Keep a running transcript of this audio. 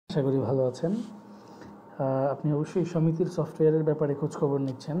আশা করি ভালো আছেন। আপনি অবশ্যই সমিতির সফটওয়্যারের ব্যাপারে খোঁজখবর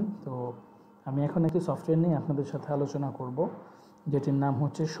নিচ্ছেন। তো আমি এখন একটি সফটওয়্যার নিয়ে আপনাদের সাথে আলোচনা করব, যেটির নাম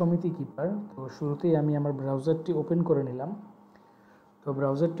হচ্ছে সমিতি কিপার। তো শুরুতেই আমি আমার ব্রাউজারটি ওপেন করে নিলাম। তো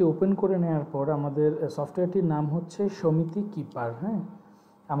ব্রাউজারটি ওপেন করে নেওয়ার পর আমাদের সফটওয়্যারটির নাম হচ্ছে সমিতি কিপার।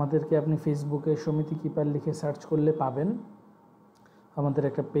 আমাদেরকে আপনি ফেসবুকে সমিতি কিপার লিখে সার্চ করলে পাবেন। আমাদের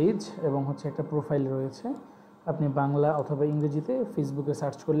একটা পেজ এবং একটা প্রোফাইল রয়েছে। আপনি বাংলা অথবা ইংরেজিতে ফেসবুকে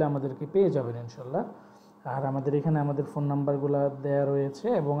সার্চ করলে আমাদেরকে পেয়ে যাবেন ইনশাল্লাহ। আর আমাদের এখানে আমাদের ফোন নাম্বারগুলো দেওয়া রয়েছে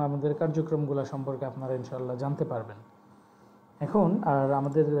এবং আমাদের কার্যক্রমগুলো সম্পর্কে আপনারা ইনশাল্লাহ জানতে পারবেন। এখন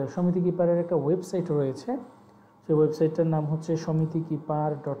আমাদের সমিতি কিপারের একটা ওয়েবসাইট রয়েছে। সেই ওয়েবসাইটটার নাম হচ্ছে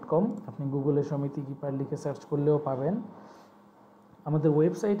somitikeeper.com। আপনি গুগলে সমিতি কিপার লিখে সার্চ করলেও পাবেন। আমাদের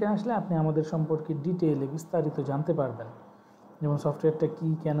ওয়েবসাইটে আসলে আপনি আমাদের সম্পর্কে ডিটেইলে বিস্তারিত জানতে পারবেন, যেমন সফটওয়্যারটা কী,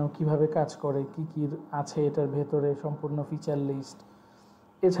 কেন, কিভাবে কাজ করে, কি কি আছে এটার ভেতরে, সম্পূর্ণ ফিচার লিস্ট,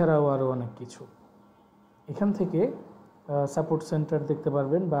 এছাড়াও আরও অনেক কিছু। এখান থেকে সাপোর্ট সেন্টার দেখতে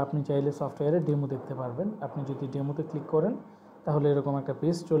পারবেন বা আপনি চাইলে সফটওয়্যারের ডেমো দেখতে পারবেন। আপনি যদি ডেমোতে ক্লিক করেন তাহলে এরকম একটা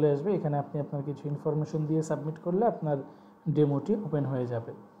পেজ চলে আসবে। এখানে আপনি আপনার কিছু ইনফরমেশন দিয়ে সাবমিট করলে আপনার ডেমোটি ওপেন হয়ে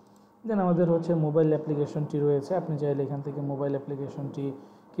যাবে। দেন আমাদের মোবাইল অ্যাপ্লিকেশনটি রয়েছে। আপনি চাইলে এখান থেকে মোবাইল অ্যাপ্লিকেশনটি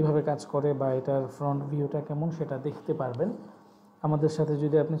কীভাবে কাজ করে বা এটার ফ্রন্ট ভিউটা কেমন সেটা দেখতে পারবেন। আমাদের সাথে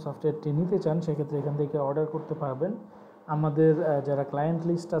যদি আপনি সফটওয়্যারটি নিতে চান সেক্ষেত্রে এখান থেকে অর্ডার করতে পারবেন। আমাদের যারা ক্লায়েন্ট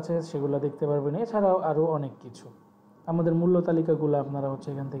লিস্ট আছে সেগুলো দেখতে পারবেন। এছাড়াও আরও অনেক কিছু, আমাদের মূল্য তালিকাগুলো আপনারা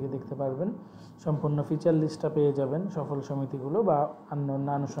এখান থেকে দেখতে পারবেন। সম্পূর্ণ ফিচার লিস্টটা পেয়ে যাবেন, সফল সমিতিগুলো বা অন্য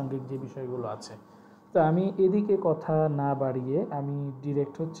আনুষঙ্গিক যে বিষয়গুলো আছে। তো আমি এদিকে কথা না বাড়িয়ে আমি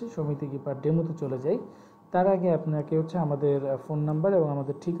ডিরেক্ট সমিতি কিপার ডেমোতে চলে যাই। তার আগে আপনাকে আমাদের ফোন নাম্বার এবং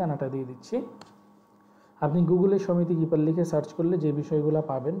আমাদের ঠিকানাটা দিয়ে দিচ্ছি। আপনি গুগলে সমিতি কিপার লিখে সার্চ করলে যে বিষয়গুলো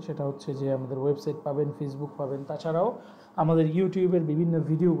পাবেন সেটা যে আমাদের ওয়েবসাইট পাবেন, ফেসবুক পাবেন, তাছাড়াও আমাদের ইউটিউবের বিভিন্ন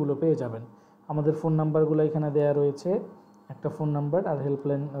ভিডিওগুলো পেয়ে যাবেন। আমাদের ফোন নাম্বারগুলো এখানে দেওয়া রয়েছে, একটা ফোন নাম্বার আর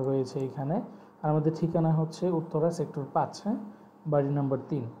হেল্পলাইন রয়েছে এখানে। আর আমাদের ঠিকানা উত্তরা সেক্টর 5, বাড়ি নাম্বার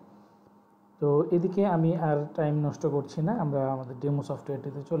 3। তো এদিকে আমি আর টাইম নষ্ট করছি না, আমরা আমাদের ডেমো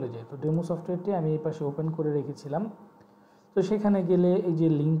সফটওয়্যারটিতে চলে যাই। তো ডেমো সফটওয়্যারটি আমি এই পাশে ওপেন করে রেখেছিলাম। তো সেখানে গেলে এই যে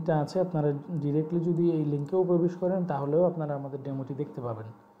লিঙ্কটা আছে, আপনারা ডিরেক্টলি যদি এই লিঙ্কেও প্রবেশ করেন তাহলেও আপনারা আমাদের ডেমোটি দেখতে পাবেন।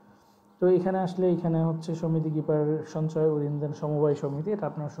 তো এখানে আসলে এখানে সমিতি কিপার সঞ্চয় ও ঋণদান সমবায় সমিতি, এটা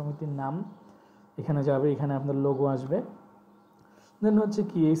আপনার সমিতির নাম। এখানে যাবে, এখানে আপনার লোগো আসবে। দেন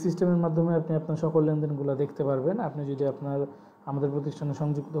কি এই সিস্টেমের মাধ্যমে আপনি আপনার সকল লেনদেনগুলো দেখতে পারবেন। আপনি যদি আমাদের প্রতিষ্ঠানে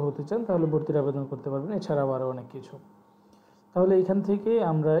সংযুক্ত হতে চান তাহলে ভর্তির আবেদন করতে পারবেন, এছাড়াও আরও অনেক কিছু। তাহলে এখান থেকে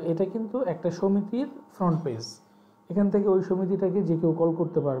এটা কিন্তু একটা সমিতির ফ্রন্ট পেজ। এখান থেকে ওই সমিতিটাকে যে কেউ কল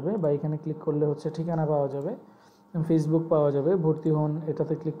করতে পারবে বা এখানে ক্লিক করলে ঠিকানা পাওয়া যাবে, ফেসবুক পাওয়া যাবে, ভর্তি হন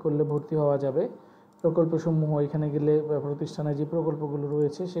এটাতে ক্লিক করলে ভর্তি হওয়া যাবে। প্রকল্পসমূহ এখানে গেলে প্রতিষ্ঠানে যে প্রকল্পগুলো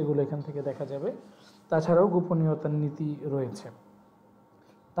রয়েছে সেগুলো এখান থেকে দেখা যাবে। তাছাড়াও গোপনীয়তার নীতি রয়েছে।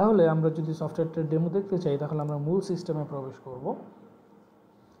 তাহলে আমরা যদি সফটওয়্যারটার ডেমো দেখতে চাই তাহলে আমরা মূল সিস্টেমে প্রবেশ করব।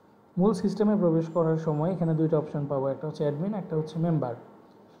 মূল সিস্টেমে প্রবেশ করার সময় এখানে দুইটা অপশন পাবো, একটা অ্যাডমিন, একটা মেম্বার।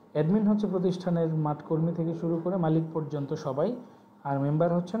 অ্যাডমিন প্রতিষ্ঠানের মাঠকর্মী থেকে শুরু করে মালিক পর্যন্ত সবাই, আর মেম্বার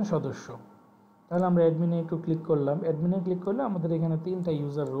সদস্য। তাহলে আমরা অ্যাডমিনে একটু ক্লিক করলাম। অ্যাডমিনে ক্লিক করলে আমাদের এখানে 3টা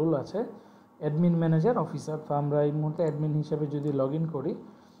ইউজার রোল আছে, অ্যাডমিন, ম্যানেজার, অফিসার। তো আমরা এই মুহূর্তে অ্যাডমিন হিসেবে যদি লগ ইন করি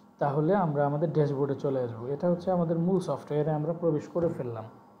তাহলে আমরা আমাদের ড্যাশবোর্ডে চলে আসবো। এটা আমাদের মূল সফটওয়্যারে আমরা প্রবেশ করে ফেললাম।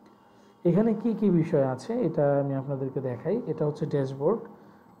 এখানে কি কি বিষয় আছে এটা আমি আপনাদেরকে দেখাই। এটা ড্যাশবোর্ড।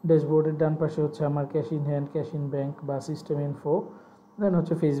 ড্যাশবোর্ডের ডান পাশে আমার cash in hand, cash in bank বা সিস্টেম ইনফো, দেন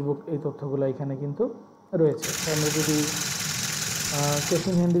ফেসবুক, এই তথ্যগুলো এখানে কিন্তু রয়েছে। আমরা যদি ক্যাশ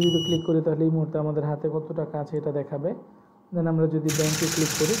ইন হ্যান্ডে যদি ক্লিক করি তাহলে এই মুহূর্তে আমাদের হাতে কত টাকা আছে এটা দেখাবে। দেন আমরা যদি ব্যাংকে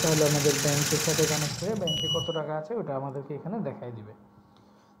ক্লিক করি তাহলে আমাদের ব্যাংকের সাথে কানেক্ট হয়ে ব্যাংকে কত টাকা আছে ওটা আমাদেরকে এখানে দেখাই দিবে।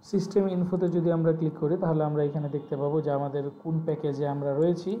 সিস্টেম ইনফোতে যদি আমরা ক্লিক করি তাহলে আমরা এখানে দেখতে পাবো যে আমাদের কোন প্যাকেজে আমরা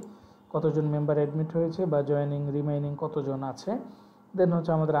রয়েছি, কতজন মেম্বার অ্যাডমিট হয়েছে বা জয়েনিং রিমাইনিং কতজন আছে। দেন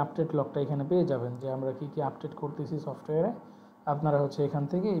আমাদের আপডেট লগটা এখানে পেয়ে যাবেন যে আমরা কি কি আপডেট করতেছি সফটওয়্যারে। আপনারা এখান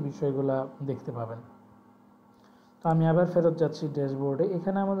থেকে এই বিষয়গুলো দেখতে পাবেন। তো আমি আবার ফেরত যাচ্ছি ড্যাশবোর্ডে।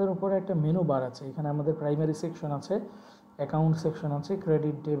 এখানে আমাদের উপরে একটা মেনু বার আছে। এখানে আমাদের প্রাইমারি সেকশন আছে, অ্যাকাউন্ট সেকশন আছে,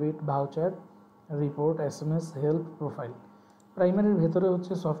 credit, debit, voucher, report, SMS, help, profile. প্রাইমারির ভেতরে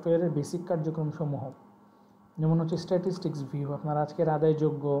সফটওয়্যারের বেসিক কার্যক্রমসমূহ, যেমন স্ট্যাটিস্টিক্স ভিউ, আপনার আজকের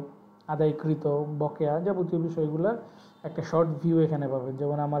আদায়যোগ্য, আদায়কৃত, বকেয়া, যাবতীয় বিষয়গুলোর একটা শর্ট ভিউ এখানে পাবেন।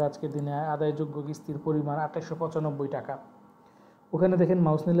 যেমন আমার আজকের দিনে আদায়যোগ্য কিস্তির পরিমাণ 2895 টাকা। ওখানে দেখেন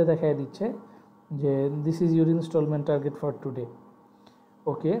মাউস নিলে দেখায় দিচ্ছে যে this is your instalment target for today.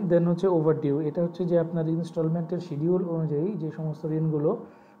 Okay, then overdue. এটা যে আপনার ইনস্টলমেন্টের শিডিউল অনুযায়ী যে সমস্ত ঋণগুলো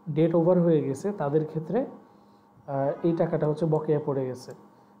ডেট ওভার হয়ে গেছে তাদের ক্ষেত্রে এই টাকাটা বকেয়া পড়ে গেছে।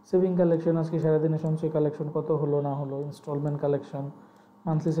 সেভিং কালেকশন, আজকে সারাদিনে সঞ্চয় কালেকশন কত হলো না হলো, instalment collection,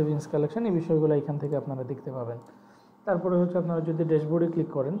 monthly savings collection, এই বিষয়গুলো এখান থেকে আপনারা দেখতে পাবেন। তারপরে হচ্ছে আপনারা যদি ড্যাশবোর্ডে ক্লিক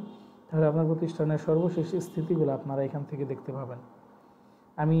করেন তাহলে আপনার প্রতিষ্ঠানের সর্বশেষ স্থিতিগুলো আপনারা এখান থেকে দেখতে পাবেন।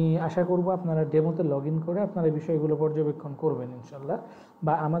 আমি আশা করব আপনারা ডেমোতে লগ ইন করে আপনারা এই বিষয়গুলো পর্যবেক্ষণ করবেন ইনশাল্লাহ।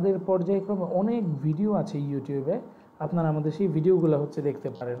 বা আমাদের পর্যায়ক্রমে অনেক ভিডিও আছে ইউটিউবে, আপনারা আমাদের সেই ভিডিওগুলো হচ্ছে দেখতে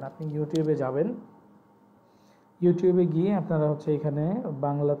পারেন। আপনি ইউটিউবে যাবেন, ইউটিউবে গিয়ে আপনারা হচ্ছে এখানে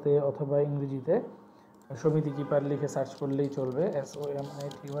বাংলাতে অথবা ইংরেজিতে সমিতি কিপার লিখে সার্চ করলেই চলবে,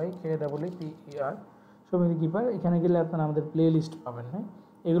 SOMITYKEEPER সমিতি কিপার। এখানে গেলে আপনারা আমাদের প্লে লিস্ট পাবেন। হ্যাঁ,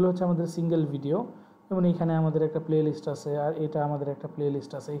 এগুলো হচ্ছে আমাদের সিঙ্গেল ভিডিও, যেমন এখানে আমাদের একটা প্লে লিস্ট আছে, আর এটা আমাদের একটা প্লে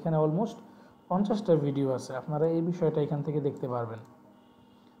লিস্ট আছে। এখানে অলমোস্ট 50টা ভিডিও আছে, আপনারা এই বিষয়টা এখান থেকে দেখতে পারবেন।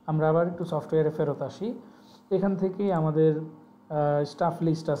 আমরা আবার একটু সফটওয়্যারে ফেরত আসি। এখান থেকেই আমাদের স্টাফ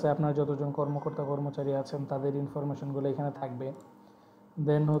লিস্ট আছে, আপনার যতজন কর্মকর্তা কর্মচারী আছেন তাদের ইনফরমেশনগুলো এখানে থাকবে।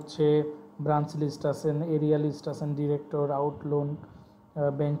 দেন হচ্ছে ব্রাঞ্চ লিস্ট আছেন, এরিয়া লিস্ট আছেন, director, out loan,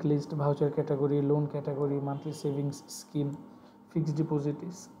 bank list, voucher category, loan category, monthly savings scheme, fixed deposit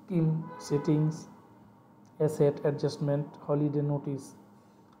scheme, settings, asset adjustment, holiday notice,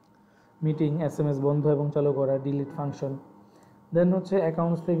 meeting, SMS বন্ধ এবং চালু করা, ডিলিট ফাংশন। দেন হচ্ছে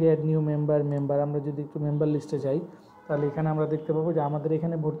অ্যাকাউন্টস থেকে অ্যাড নিউ মেম্বার। আমরা যদি একটু মেম্বার লিস্টে যাই তাহলে এখানে আমরা দেখতে পাবো যে আমাদের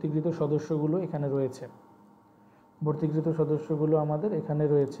এখানে ভর্তিকৃত সদস্যগুলো এখানে রয়েছে, ভর্তিকৃত সদস্যগুলো আমাদের এখানে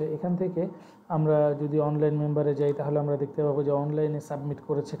রয়েছে। এখান থেকে আমরা যদি অনলাইন মেম্বারে যাই তাহলে আমরা দেখতে পাবো যে অনলাইনে সাবমিট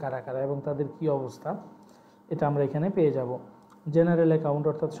করেছে কারা কারা এবং তাদের কি অবস্থা, এটা আমরা এখানে পেয়ে যাব। জেনারেল অ্যাকাউন্ট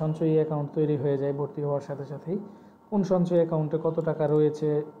অর্থাৎ সঞ্চয়ী অ্যাকাউন্ট তৈরি হয়ে যায় ভর্তি হওয়ার সাথে সাথেই, কোন সঞ্চয়ী অ্যাকাউন্টে কত টাকা রয়েছে,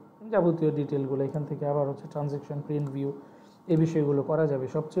 যাবতীয় ডিটেলগুলো এখান থেকে। আবার হচ্ছে ট্রানজ্যাকশন প্রিন্ট ভিউ, এই বিষয়গুলো করা যাবে।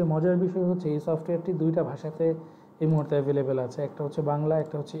 সবচেয়ে মজার বিষয় হচ্ছে এই সফটওয়্যারটি 2টা ভাষাতে এই মুহূর্তে অ্যাভেলেবেল আছে, একটা হচ্ছে বাংলা,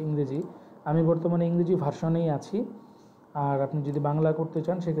 একটা হচ্ছে ইংরেজি। আমি বর্তমানে ইংরেজি ভার্সনেই আছি, আর আপনি যদি বাংলা করতে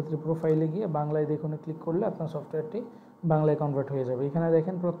চান সেক্ষেত্রে প্রোফাইলে গিয়ে বাংলায় দেখুন ক্লিক করলে আপনার সফটওয়্যারটি বাংলায় কনভার্ট হয়ে যাবে। এখানে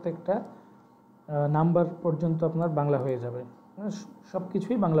দেখেন প্রত্যেকটা নাম্বার পর্যন্ত আপনার বাংলা হয়ে যাবে, সব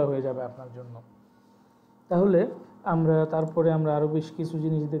কিছুই বাংলা হয়ে যাবে আপনার জন্য। তাহলে তারপরে আমরা আরও বেশ কিছু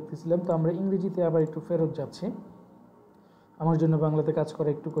জিনিস দেখতেছিলাম, তো আমরা ইংরেজিতে আবার একটু ফেরত যাচ্ছি। আমার জন্য বাংলাতে কাজ করা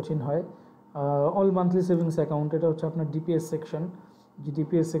একটু কঠিন হয়। অল মান্থলি সেভিংস অ্যাকাউন্ট, এটা হচ্ছে আপনার ডিপিএস সেকশন, যে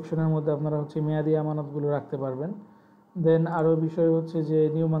ডিপিএস সেকশনের মধ্যে আপনারা হচ্ছে মেয়াদি আমানতগুলো রাখতে পারবেন। দেন আরও বিষয় হচ্ছে যে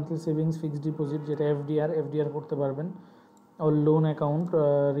new monthly savings, fixed deposit যেটা এফডিআর করতে পারবেন। অল লোন অ্যাকাউন্ট,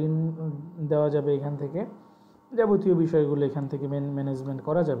 ঋণ দেওয়া যাবে এখান থেকে, যাবতীয় বিষয়গুলো এখান থেকে ম্যানেজমেন্ট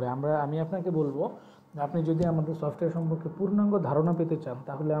করা যাবে। আমি আপনাকে বলবো, আপনি যদি আমাদের সফটওয়্যার সম্পর্কে পূর্ণাঙ্গ ধারণা পেতে চান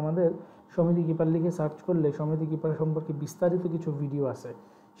তাহলে আমাদের সমিতি কিপার লিখে সার্চ করলে সমিতি কিপার সম্পর্কে বিস্তারিত কিছু ভিডিও আছে,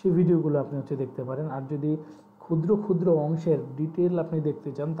 সেই ভিডিওগুলো আপনি হচ্ছে দেখতে পারেন। আর যদি ক্ষুদ্র ক্ষুদ্র অংশের ডিটেল আপনি দেখতে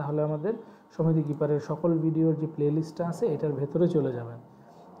চান তাহলে আমাদের সমিতি কিপারের সকল ভিডিওর যে প্লে লিস্টটা আছে এটার ভেতরে চলে যাবেন।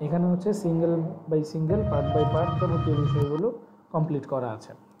 এখানে হচ্ছে single by single, part by part যাবতীয় বিষয়গুলো কমপ্লিট করা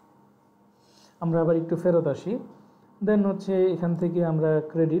আছে। আমরা আবার একটু ফেরত আসি। দেন হচ্ছে এখান থেকে আমরা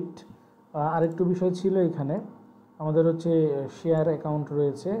ক্রেডিট, আরেকটু বিষয় ছিল এখানে আমাদের হচ্ছে শেয়ার অ্যাকাউন্ট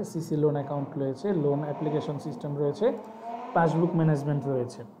রয়েছে, সিসি লোন অ্যাকাউন্ট রয়েছে, লোন অ্যাপ্লিকেশন সিস্টেম রয়েছে, পাসবুক ম্যানেজমেন্ট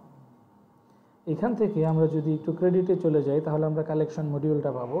রয়েছে। এখান থেকে আমরা যদি একটু ক্রেডিটে চলে যাই তাহলে আমরা কালেকশন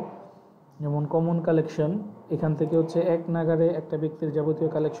মডিউলটা পাবো, যেমন কমন কালেকশন। এখান থেকে হচ্ছে এক নাগারে একটা ব্যক্তির যাবতীয়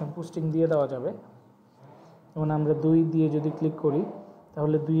কালেকশন পোস্টিং দিয়ে দেওয়া যাবে। যেমন আমরা 2 দিয়ে যদি ক্লিক করি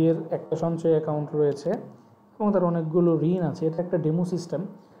তাহলে 2-এর একটা সঞ্চয় অ্যাকাউন্ট রয়েছে এবং তার অনেকগুলো ঋণ আছে। এটা একটা ডেমো সিস্টেম,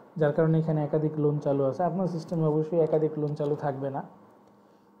 যার কারণে এখানে একাধিক লোন চালু আছে। আপনার সিস্টেমে অবশ্যই একাধিক লোন চালু থাকবে না।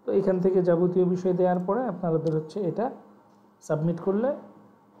 তো এখান থেকে যাবতীয় বিষয় দেওয়ার পরে আপনাদের হচ্ছে এটা সাবমিট করলে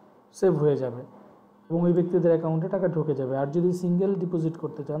সেভ হয়ে যাবে এবং ওই ব্যক্তিদের অ্যাকাউন্টে টাকা ঢুকে যাবে। আর যদি সিঙ্গেল ডিপোজিট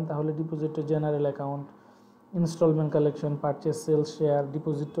করতে চান তাহলে ডিপোজিটে general account, instalment collection, purchase, sales, share,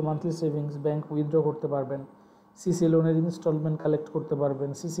 deposit two monthly savings, bank withdraw করতে পারবেন, সিসি লোনের ইনস্টলমেন্ট কালেক্ট করতে পারবেন,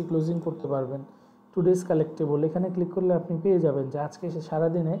 সিসি ক্লোজিং করতে পারবেন, টুডেজ কালেক্টেবল। এখানে ক্লিক করলে আপনি পেয়ে যাবেন যে আজকে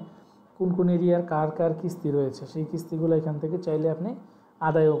সারাদিনে কোন কোন এরিয়ার কার কার কিস্তি রয়েছে, সেই কিস্তিগুলো এখান থেকে চাইলে আপনি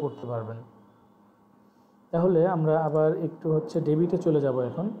আদায়ও করতে পারবেন। তাহলে আমরা আবার একটু হচ্ছে ডেবিটে চলে যাব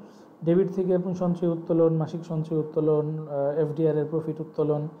এখন। ডেবিট থেকে আপনি সঞ্চয় উত্তোলন, মাসিক সঞ্চয় উত্তোলন, এফডিআর-এর প্রফিট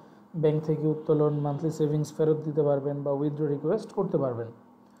উত্তোলন, ব্যাংক থেকে উত্তোলন, মান্থলি সেভিংস ফেরত দিতে পারবেন বা উইথড্র রিকোয়েস্ট করতে পারবেন।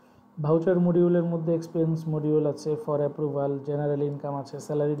 ভাউচার মডিউলের মধ্যে এক্সপেন্স মডিউল আছে, ফর অ্যাপ্রুভাল, জেনারেল ইনকাম আছে,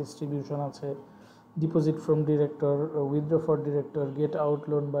 স্যালারি ডিস্ট্রিবিউশন আছে, deposit from director, withdraw for director, get out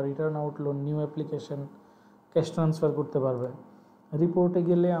loan বা return out loan, new application, cash transfer করতে পারবেন। রিপোর্টে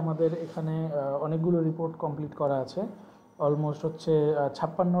গেলে আমাদের এখানে অনেকগুলো রিপোর্ট কমপ্লিট করা আছে, অলমোস্ট হচ্ছে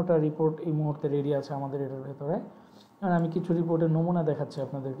 56টা রিপোর্ট এই মুহূর্তে রেডি আছে আমাদের এটার ভেতরে। আর আমি কিছু রিপোর্টের নমুনা দেখাচ্ছি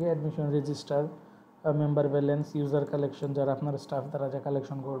আপনাদেরকে। Admission register, member balance, user collection, যারা আপনার স্টাফ দ্বারা যা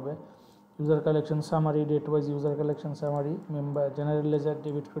কালেকশন করবে, user collection summary, date wise user collection summary, member general laser,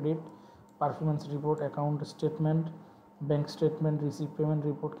 debit credit, performance report, account statement, bank statement, receive payment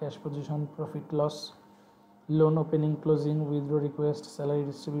report, cash position, profit loss, loan opening closing, withdraw request, salary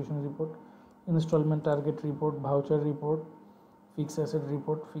distribution report, instalment target report, voucher report, fix asset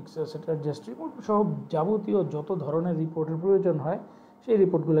report, fix asset adjust report, সব যাবতীয় যত ধরনের রিপোর্টের প্রয়োজন হয় সেই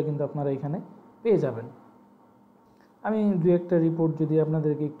রিপোর্টগুলো কিন্তু আপনারা এখানে পেয়ে যাবেন। আমি দু একটা রিপোর্ট যদি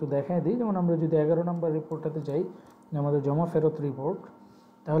আপনাদেরকে একটু দেখায় দিই, যেমন আমরা যদি 11 নম্বর রিপোর্টটাতে যাই, আমাদের জমা ফেরত রিপোর্ট,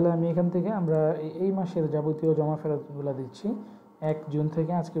 তাহলে আমি এখান থেকে আমরা এই মাসের যাবতীয় জমা ফেরতগুলো দিচ্ছি। 1 জুন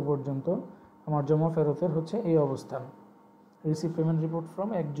থেকে আজকে পর্যন্ত আমার জমা ফেরতের হচ্ছে এই অবস্থান। Receive payment report from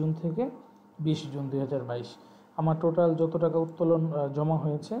 1 June থেকে 20 জুন 2022, আমার টোটাল যত টাকা উত্তোলন জমা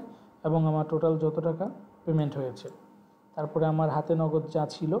হয়েছে এবং আমার টোটাল যত টাকা পেমেন্ট হয়েছে, তারপরে আমার হাতে নগদ যা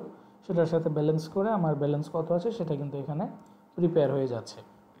ছিল সেটার সাথে ব্যালেন্স করে আমার ব্যালেন্স কত আছে সেটা কিন্তু এখানে প্রিপেয়ার হয়ে যাচ্ছে।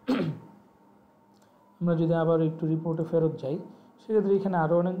 আমরা যদি আবার একটু রিপোর্টে ফেরত যাই, সেক্ষেত্রে এখানে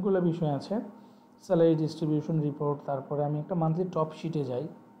আরও অনেকগুলো বিষয় আছে। স্যালারি ডিস্ট্রিবিউশন রিপোর্ট, তারপরে আমি একটা মান্থলি টপ শিটে যাই,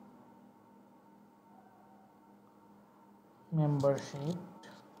 মেম্বারশিপ,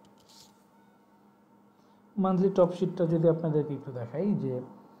 মান্থলি টপ শিটটা যদি আপনাদেরকে একটু দেখাই, যে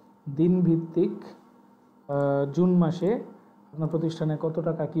দিন ভিত্তিক জুন মাসে আপনার প্রতিষ্ঠানে কত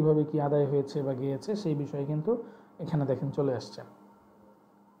টাকা কীভাবে কী আদায় হয়েছে বা গিয়েছে সেই বিষয়ে কিন্তু এখানে দেখেন চলে আসছে।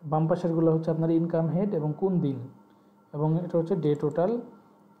 বাম পাশেরগুলো হচ্ছে আপনার ইনকাম হেড এবং কোন দিন, এবং এটা হচ্ছে ডে টোটাল,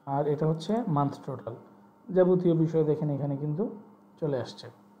 আর এটা হচ্ছে মান্থ টোটাল, যাবতীয় বিষয় দেখেন এখানে কিন্তু চলে আসছে।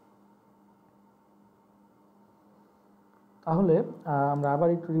 তাহলে আমরা আবার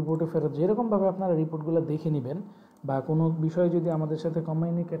একটু রিপোর্টে ফেরত, যেরকমভাবে আপনারা রিপোর্টগুলো দেখে নেবেন বা কোনো বিষয়ে যদি আমাদের সাথে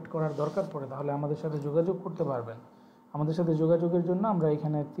কমিউনিকেট করার দরকার পড়ে তাহলে আমাদের সাথে যোগাযোগ করতে পারবেন। আমাদের সাথে যোগাযোগের জন্য আমরা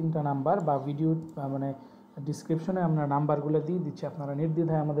এখানে 3টা নাম্বার বা ভিডিও মানে ডিসক্রিপশনে আমরা নাম্বারগুলো দিয়ে দিচ্ছি, আপনারা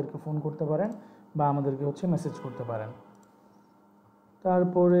নির্দ্বিধায় আমাদেরকে ফোন করতে পারেন বা আমাদেরকে হচ্ছে মেসেজ করতে পারেন।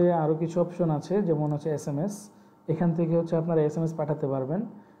 তারপরে আরও কিছু অপশন আছে, যেমন হচ্ছে SMS, এখান থেকে হচ্ছে আপনারা SMS পাঠাতে পারবেন।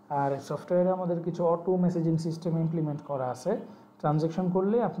 আর সফটওয়্যারে আমাদের কিছু অটো মেসেজিং সিস্টেম ইমপ্লিমেন্ট করা আছে, ট্রানজ্যাকশন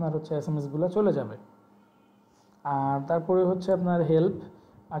করলে আপনার হচ্ছে SMSগুলো চলে যাবে। আর তারপরে হচ্ছে আপনার হেল্প,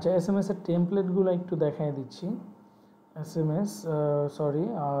 আচ্ছা SMSের টেমপ্লেটগুলো একটু দেখাই দিচ্ছি। SMS সরি,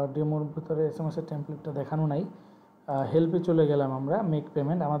 ডেমোর ভিতরে SMSের টেমপ্লেটটা দেখানো নাই। হেল্পে চলে গেলাম আমরা, মেক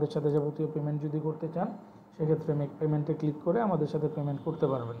পেমেন্ট, আমাদের সাথে যাবতীয় পেমেন্ট যদি করতে চান সেক্ষেত্রে মেক পেমেন্টে ক্লিক করে আমাদের সাথে পেমেন্ট করতে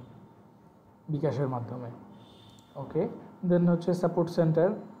পারবেন বিকাশের মাধ্যমে। ওকে, দেন হচ্ছে সাপোর্ট সেন্টার,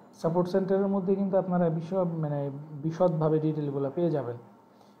 সাপোর্ট সেন্টারের মধ্যে কিন্তু আপনারা বিশদভাবে ডিটেলগুলো পেয়ে যাবেন,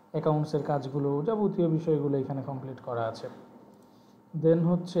 অ্যাকাউন্টসের কাজগুলো যাবতীয় বিষয়গুলো এখানে কমপ্লিট করা আছে। দেন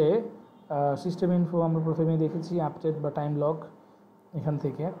হচ্ছে সিস্টেম ইনফো, আমরা প্রথমেই দেখেছি আপডেট বা টাইম লগ, এখান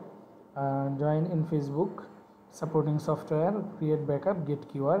থেকে join in Facebook, supporting software, create backup, gate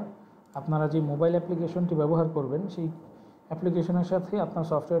QR, আপনারা যে মোবাইল অ্যাপ্লিকেশনটি ব্যবহার করবেন সেই অ্যাপ্লিকেশনের সাথে আপনার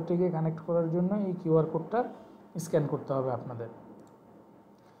সফটওয়্যারটিকে কানেক্ট করার জন্য এই কিউআর কোডটা স্ক্যান করতে হবে আপনাদের।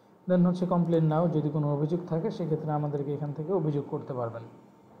 দেন হচ্ছে কমপ্লেন নাও, যদি কোনো অভিযোগ থাকে সেক্ষেত্রে আমাদেরকে এখান থেকে অভিযোগ করতে পারবেন।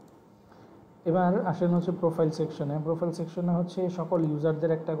 এবার আসেন হচ্ছে প্রোফাইল সেকশনে, প্রোফাইল সেকশনে হচ্ছে সকল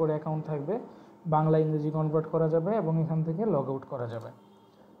ইউজারদের একটা করে অ্যাকাউন্ট থাকবে, বাংলা ইংরেজি কনভার্ট করা যাবে এবং এখান থেকে লগ আউট করা যাবে।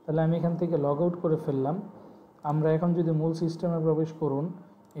 তাহলে আমি এখান থেকে লগ আউট করে ফেললাম। আমরা এখন যদি মূল সিস্টেমে প্রবেশ করুন,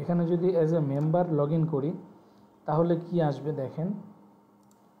 এখানে যদি as a member log in করি তাহলে কি আসবে দেখেন,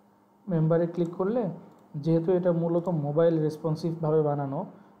 মেম্বারে ক্লিক করলে যেহেতু এটা মূলত মোবাইল রেসপন্সিভভাবে বানানো,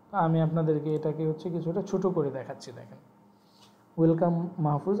 আমি আপনাদেরকে এটাকে হচ্ছে কিছুটা ছোটো করে দেখাচ্ছি। দেখেন, ওয়েলকাম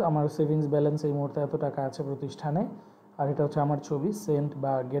মাহফুজ, আমার সেভিংস ব্যালেন্স এই মুহূর্তে এত টাকা আছে প্রতিষ্ঠানে, আর এটা হচ্ছে আমার ছবি, সেন্ট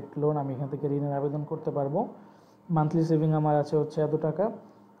বা গেট লোন, আমি এখান থেকে ঋণের আবেদন করতে পারবো। মান্থলি সেভিং আমার আছে হচ্ছে এত টাকা,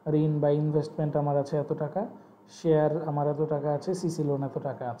 ঋণ বা ইনভেস্টমেন্ট আমার আছে এত টাকা, শেয়ার আমার এত টাকা আছে, সিসি লোন এত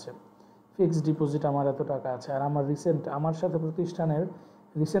টাকা আছে, ফিক্সড ডিপোজিট আমার এত টাকা আছে। আর আমার আমার সাথে প্রতিষ্ঠানের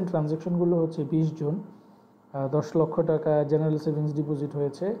রিসেন্ট ট্রানজ্যাকশনগুলো হচ্ছে 20 জুন 10 লক্ষ টাকা জেনারেল সেভিংস ডিপোজিট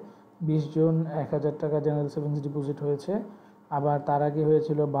হয়েছে, 20 জুন 1000 টাকা জেনারেল সেভিংস ডিপোজিট হয়েছে, আবার তার আগে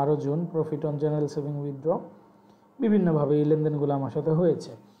হয়েছিল 12 June profit on general saving withdraw. বিভিন্নভাবে এই লেনদেনগুলো আমার সাথে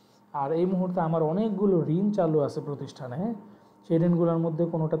হয়েছে। আর এই মুহূর্তে আমার অনেকগুলো ঋণ চালু আছে প্রতিষ্ঠানে, সেই ঋণগুলোর মধ্যে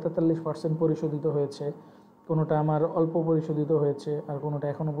কোনোটা 43% পরিশোধিত হয়েছে, কোনোটা আমার অল্প পরিশোধিত হয়েছে, আর কোনোটা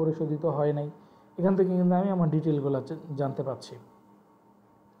এখনও পরিশোধিত হয় নাই। এখান থেকে কিন্তু আমি আমার ডিটেলগুলো জানতে পারছি।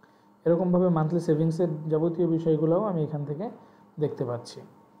 এরকমভাবে মান্থলি সেভিংসের যাবতীয় বিষয়গুলোও আমি এখান থেকে দেখতে পাচ্ছি।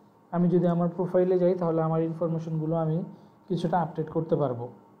 আমি যদি আমার প্রোফাইলে যাই তাহলে আমার ইনফরমেশনগুলো আমি কিছুটা আপডেট করতে পারবো,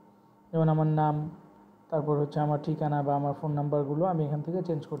 যেমন আমার নাম, তারপর হচ্ছে আমার ঠিকানা বা আমার ফোন নাম্বারগুলো আমি এখান থেকে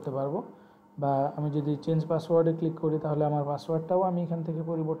চেঞ্জ করতে পারবো, বা আমি যদি চেঞ্জ পাসওয়ার্ডে ক্লিক করি তাহলে আমার পাসওয়ার্ডটাও আমি এখান থেকে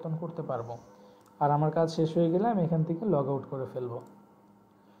পরিবর্তন করতে পারবো। আর আমার কাজ শেষ হয়ে গেলে আমি এখান থেকে লগ আউট করে ফেলব।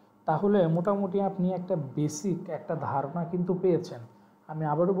 তাহলে মোটামুটি আপনি একটা বেসিক একটা ধারণা কিন্তু পেয়েছেন। আমি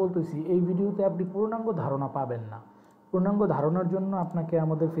আবারও বলতেছি, এই ভিডিওতে আপনি পূর্ণাঙ্গ ধারণা পাবেন না। পূর্ণাঙ্গ ধারণার জন্য আপনাকে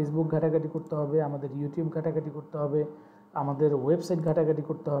আমাদের ফেসবুক ঘাটাঘাটি করতে হবে, আমাদের ইউটিউব ঘাটাঘাটি করতে হবে, আমাদের ওয়েবসাইট ঘাটাঘাটি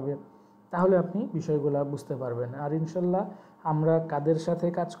করতে হবে, তাহলে আপনি বিষয়গুলো বুঝতে পারবেন। আর ইনশাল্লাহ আমরা কাদের সাথে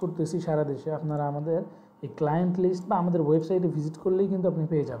কাজ করতেছি সারা দেশে আপনারা আমাদের এই ক্লায়েন্ট লিস্ট বা আমাদের ওয়েবসাইটে ভিজিট করলেই কিন্তু আপনি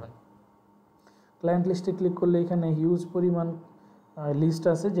পেয়ে যাবেন। ক্লায়েন্ট লিস্টে ক্লিক করলে এখানে হিউজ পরিমাণ লিস্ট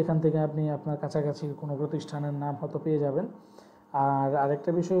আছে, যেখান থেকে আপনি আপনার কাছাকাছি কোনো প্রতিষ্ঠানের নাম হয়তো পেয়ে যাবেন। আর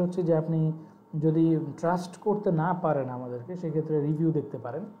আরেকটা বিষয় হচ্ছে যে আপনি যদি ট্রাস্ট করতে না পারেন আমাদেরকে, সেক্ষেত্রে রিভিউ দেখতে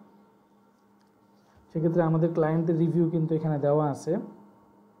পারেন। সেক্ষেত্রে আমাদের ক্লায়েন্টের রিভিউ কিন্তু এখানে দেওয়া আছে,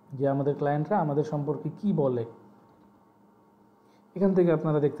 যে আমাদের ক্লায়েন্টরা আমাদের সম্পর্কে কি বলে, এখান থেকে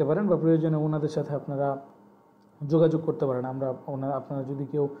আপনারা দেখতে পারেন, বা প্রয়োজনে ওনাদের সাথে আপনারা যোগাযোগ করতে পারেন। আপনারা যদি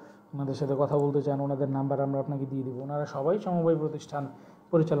কেউ ওনাদের সাথে কথা বলতে চান, ওনাদের নাম্বার আমরা আপনাকে দিয়ে দিব। ওনারা সবাই সমবায় প্রতিষ্ঠান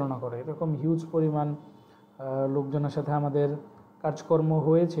পরিচালনা করে। এরকম হিউজ পরিমাণ লোকজনের সাথে আমাদের কাজকর্ম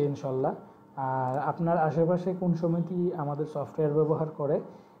হয়েছে ইনশাল্লাহ। আর আপনার আশেপাশে কোন সমিতি আমাদের সফটওয়্যার ব্যবহার করে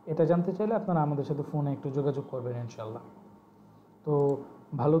এটা জানতে চাইলে আপনারা আমাদের সাথে ফোনে একটু যোগাযোগ করবেন ইনশাল্লাহ। তো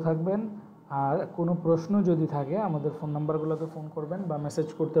ভালো থাকবেন। আর কোনো প্রশ্ন যদি থাকে আমাদের ফোন নাম্বারগুলোতে ফোন করবেন বা মেসেজ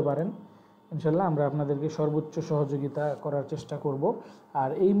করতে পারেন। ইনশাল্লাহ আমরা আপনাদেরকে সর্বোচ্চ সহযোগিতা করার চেষ্টা করব। আর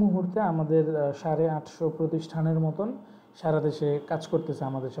এই মুহূর্তে আমাদের 850 প্রতিষ্ঠানের মতন সারা দেশে কাজ করতেছে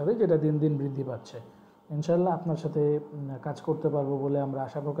আমাদের সাথে, যেটা দিন দিন বৃদ্ধি পাচ্ছে। ইনশাল্লাহ আপনার সাথে কাজ করতে পারবো বলে আমরা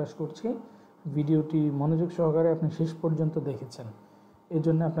আশা প্রকাশ করছি। ভিডিওটি মনোযোগ সহকারে আপনি শেষ পর্যন্ত দেখেছেন, এই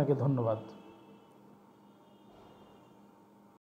জন্য আপনাকে ধন্যবাদ।